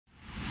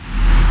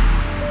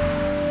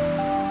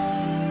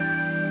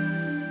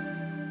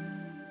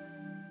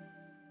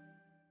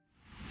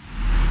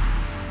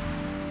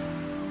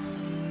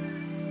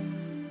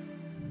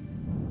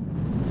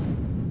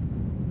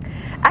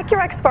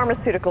Acurx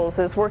Pharmaceuticals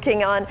is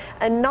working on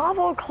a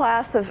novel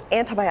class of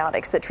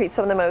antibiotics that treat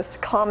some of the most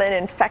common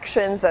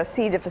infections,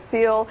 C.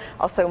 difficile,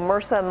 also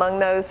MRSA among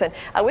those. And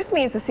with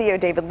me is the CEO,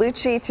 David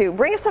Luci, to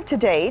bring us up to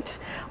date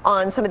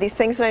on some of these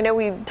things. And I know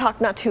we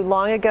talked not too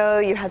long ago,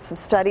 you had some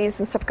studies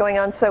and stuff going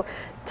on. So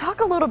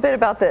talk a little bit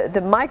about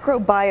the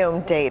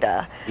microbiome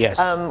data. Yes.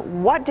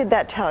 What did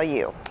that tell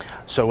you?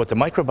 So what the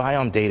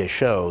microbiome data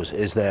shows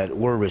is that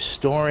we're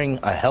restoring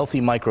a healthy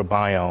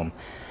microbiome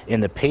in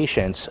the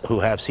patients who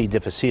have C.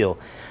 difficile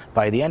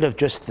by the end of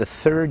just the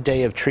third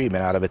day of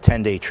treatment out of a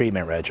 10-day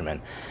treatment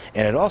regimen.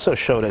 And it also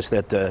showed us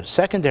that the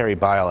secondary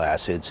bile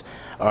acids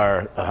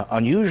are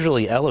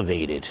unusually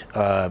elevated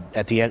by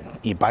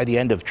the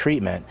end of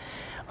treatment,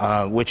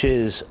 which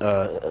is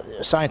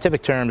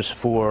scientific terms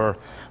for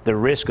the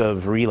risk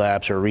of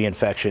relapse or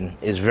reinfection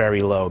is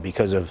very low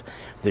because of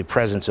the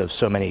presence of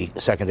so many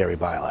secondary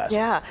bile acids.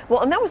 Yeah,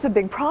 well, and that was a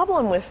big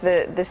problem with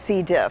the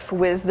C. diff,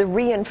 was the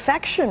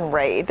reinfection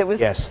rate. That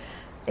was, yes.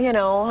 You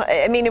know,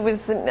 I mean, it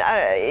was,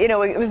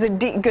 it was a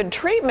good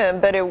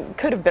treatment, but it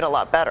could have been a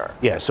lot better.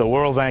 Yeah, so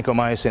oral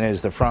vancomycin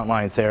is the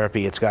frontline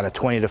therapy. It's got a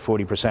 20 to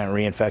 40%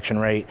 reinfection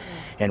rate,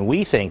 and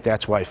we think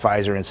that's why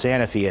Pfizer and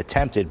Sanofi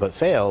attempted but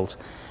failed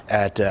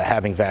at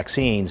having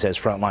vaccines as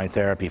frontline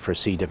therapy for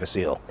C.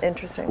 difficile.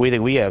 Interesting. We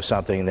think we have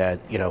something that,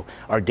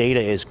 our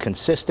data is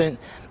consistent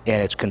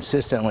and it's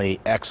consistently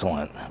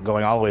excellent,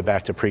 going all the way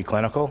back to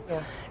preclinical.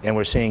 Yeah. And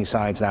we're seeing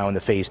signs now in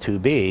the phase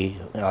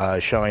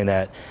 2B showing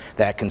that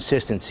that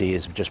consistency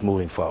is just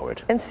moving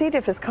forward. And C.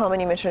 diff is common,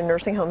 you mentioned, in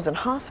nursing homes and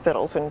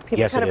hospitals when people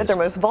Yes, are kind of at their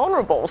most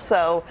vulnerable.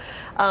 So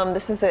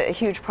this is a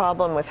huge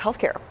problem with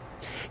healthcare.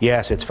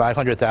 Yes, it's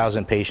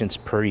 500,000 patients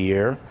per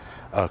year,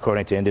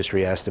 according to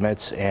industry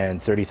estimates, and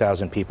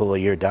 30,000 people a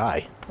year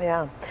die.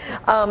 Yeah.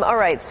 All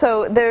right,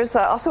 so there's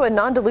also a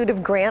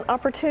non-dilutive grant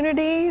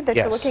opportunity that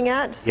you're looking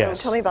at. So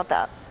tell me about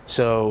that.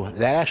 So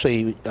that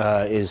actually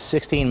is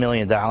 $16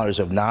 million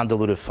of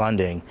non-dilutive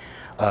funding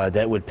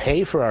that would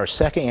pay for our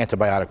second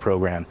antibiotic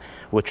program,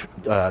 which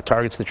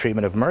targets the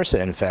treatment of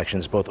MRSA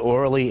infections, both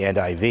orally and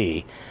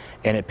IV.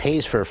 And it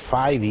pays for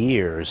 5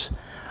 years,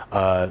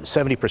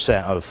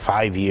 70% of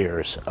 5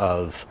 years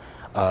of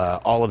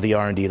all of the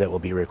R&D that will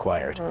be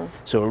required.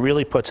 So it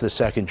really puts the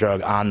second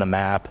drug on the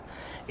map.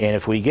 And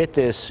if we get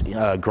this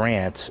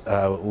grant,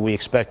 we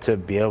expect to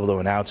be able to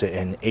announce it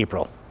in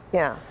April.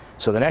 Yeah.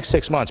 So the next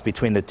 6 months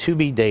between the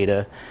 2B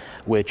data,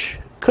 which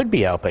could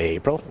be out by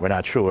April, we're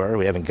not sure,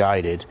 we haven't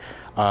guided,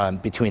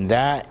 between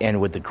that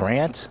and with the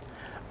grant,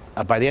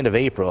 by the end of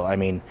April, I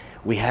mean,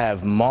 we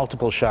have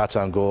multiple shots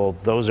on goal.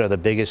 Those are the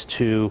biggest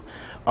two,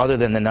 other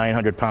than the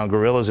 900-pound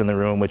gorillas in the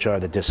room, which are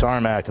the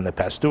Disarm Act and the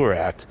Pasteur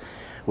Act,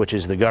 which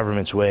is the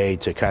government's way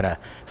to kind of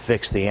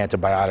fix the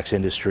antibiotics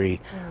industry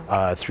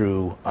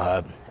through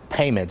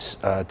payments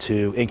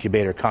to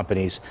incubator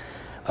companies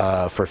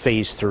for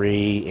phase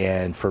 3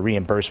 and for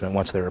reimbursement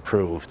once they're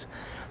approved.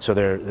 So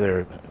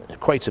they're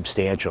quite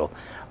substantial.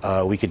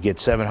 We could get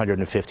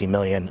 $750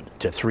 million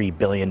to $3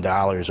 billion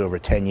over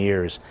 10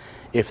 years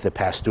if the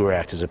Pasteur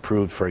Act is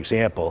approved, for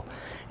example.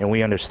 And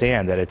we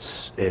understand that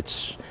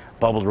it's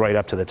bubbled right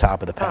up to the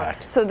top of the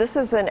pack. So this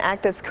is an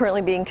act that's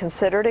currently being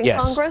considered in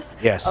Congress?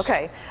 Yes.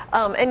 Okay.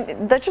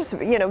 And that just,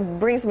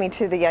 brings me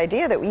to the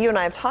idea that you and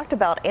I have talked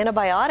about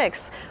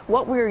antibiotics.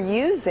 What we're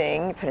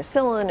using,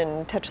 penicillin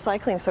and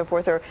tetracycline and so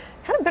forth, are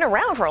kind of been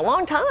around for a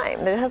long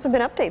time. There hasn't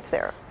been updates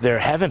there. There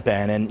haven't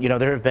been, and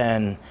there have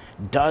been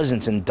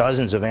dozens and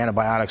dozens of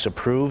antibiotics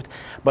approved,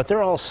 but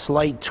they're all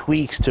slight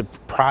tweaks to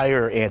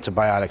prior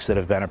antibiotics that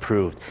have been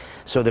approved.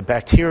 So the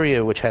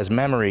bacteria, which has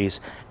memories,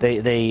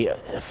 they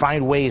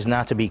find ways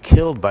not to be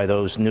killed by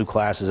those new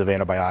classes of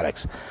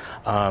antibiotics.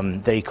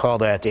 They call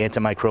that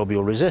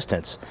antimicrobial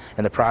resistance,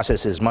 and the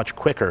process is much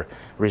quicker.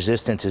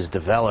 Resistance is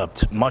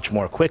developed much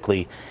more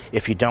quickly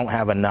if you don't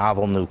have a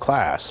novel new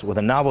class. With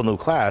a novel new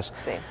class,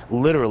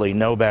 literally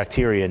no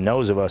bacteria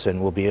knows of us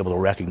and will be able to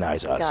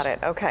recognize us. Got it.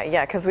 Okay.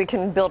 Yeah, because we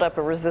can build up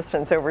a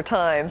resistance over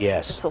time.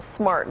 Yes. They're so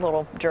smart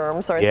little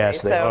germs, aren't they?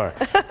 Yes, they are.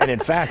 And in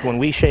fact, when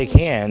we shake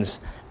hands,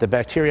 the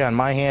bacteria on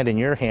my hand and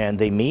your hand,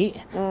 they meet.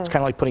 It's kind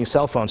of like putting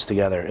cell phones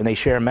together, and they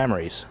share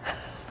memories.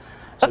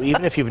 So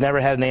even if you've never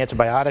had an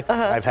antibiotic,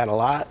 I've had a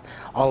lot,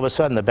 all of a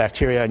sudden the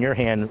bacteria on your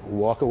hand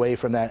walk away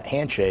from that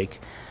handshake,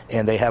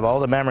 and they have all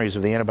the memories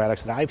of the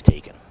antibiotics that I've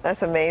taken.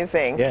 That's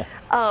amazing. Yeah.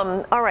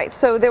 All right,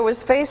 so there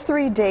was phase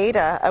 3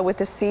 data with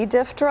the C.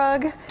 diff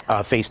drug?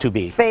 Phase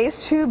 2B. Phase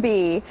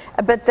 2B,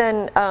 but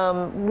then,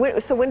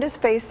 so when does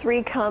phase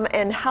 3 come,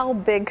 and how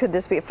big could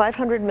this be? A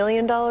 $500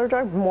 million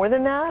drug? More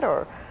than that,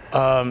 or?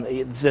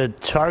 The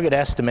target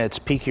estimates,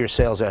 peak year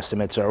sales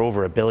estimates, are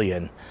over $1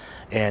 billion.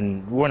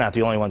 And we're not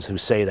the only ones who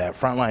say that.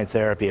 Frontline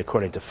therapy,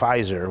 according to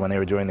Pfizer, when they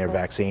were doing their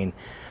vaccine,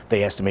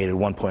 they estimated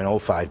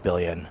 $1.05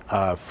 billion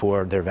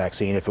for their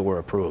vaccine if it were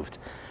approved.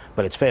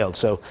 But it's failed.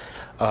 So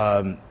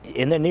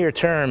in the near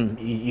term,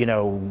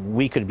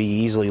 we could be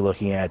easily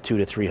looking at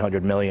 $200 to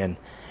 $300 million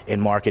in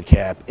market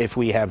cap if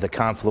we have the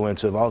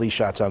confluence of all these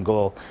shots on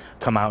goal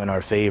come out in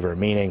our favor,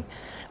 meaning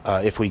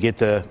if we get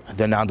the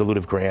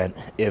non-dilutive grant,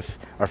 if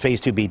our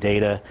phase 2B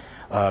data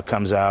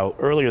comes out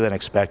earlier than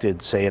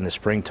expected, say in the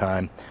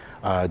springtime,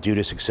 due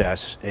to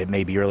success, it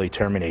may be early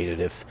terminated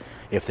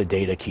if the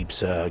data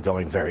keeps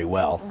going very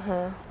well.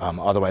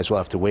 Otherwise, we'll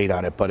have to wait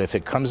on it. But if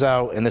it comes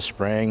out in the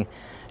spring,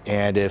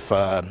 and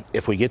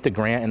if we get the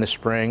grant in the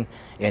spring,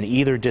 and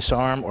either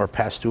Disarm or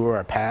Pasteur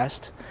are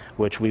passed,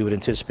 which we would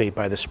anticipate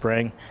by the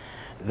spring,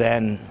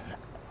 then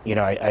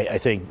I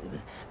think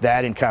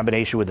that in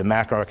combination with the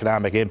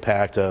macroeconomic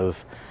impact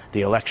of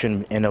the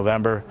election in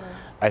November,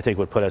 I think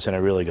would put us in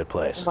a really good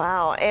place.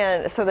 Wow,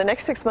 and so the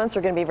next 6 months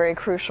are going to be very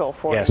crucial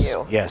for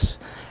you. Yes.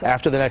 So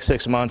after the next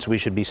 6 months, we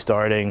should be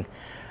starting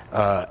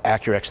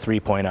Acurx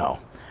 3.0.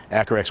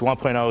 Acurx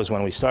 1.0 is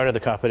when we started the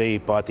company,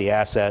 bought the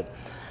asset,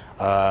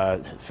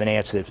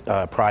 financed it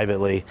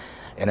privately,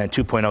 and then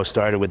 2.0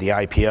 started with the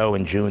IPO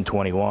in June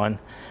 21.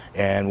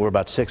 And we're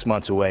about 6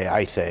 months away,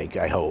 I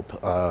hope,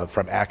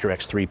 from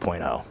Acurx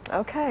 3.0.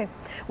 Okay.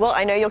 Well,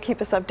 I know you'll keep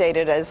us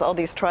updated as all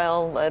these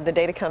the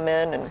data come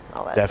in and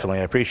all that. Definitely.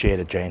 I appreciate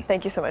it, Jane.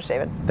 Thank you so much,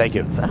 David. Thank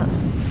you.